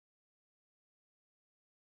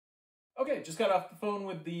Okay, just got off the phone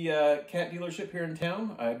with the cat dealership here in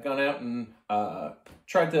town. I'd gone out and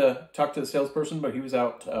tried to talk to the salesperson, but he was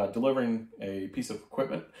out delivering a piece of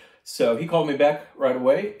equipment. So he called me back right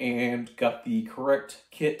away and got the correct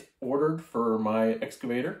kit ordered for my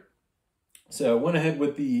excavator. So I went ahead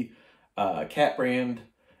with the cat brand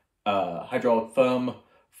hydraulic thumb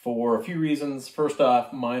for a few reasons. First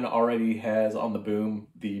off, mine already has on the boom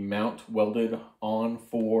the mount welded on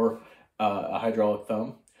for a hydraulic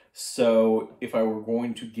thumb. So if I were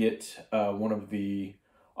going to get one of the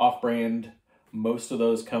off-brand, most of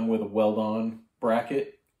those come with a weld-on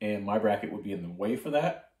bracket, and my bracket would be in the way for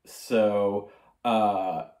that. So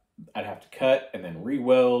I'd have to cut and then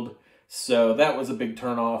re-weld. So that was a big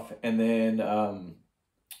turnoff. And then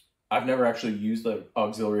I've never actually used the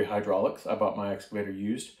auxiliary hydraulics. I bought my excavator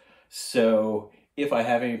used. So if I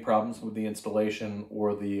have any problems with the installation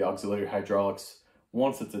or the auxiliary hydraulics,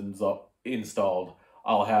 once it's installed,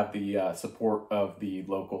 I'll have the support of the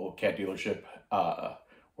local cat dealership.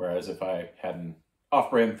 Whereas if I had an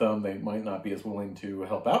off-brand thumb, they might not be as willing to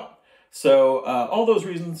help out. So all those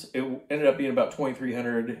reasons, it ended up being about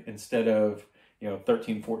 $2,300 instead of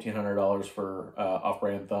 $1,400 for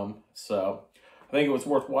off-brand thumb. So I think it was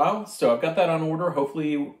worthwhile. So I've got that on order.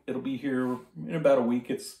 Hopefully it'll be here in about a week.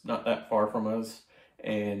 It's not that far from us,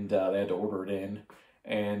 and they had to order it in.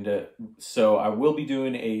 And so I will be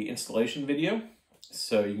doing a installation video,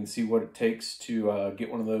 so you can see what it takes to get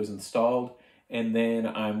one of those installed. And then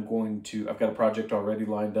I've got a project already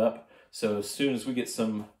lined up. So as soon as we get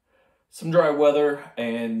some dry weather,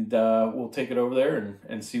 and we'll take it over there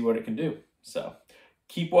and see what it can do. So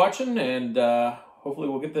keep watching, and hopefully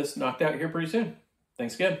we'll get this knocked out here pretty soon.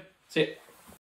 Thanks again. See ya.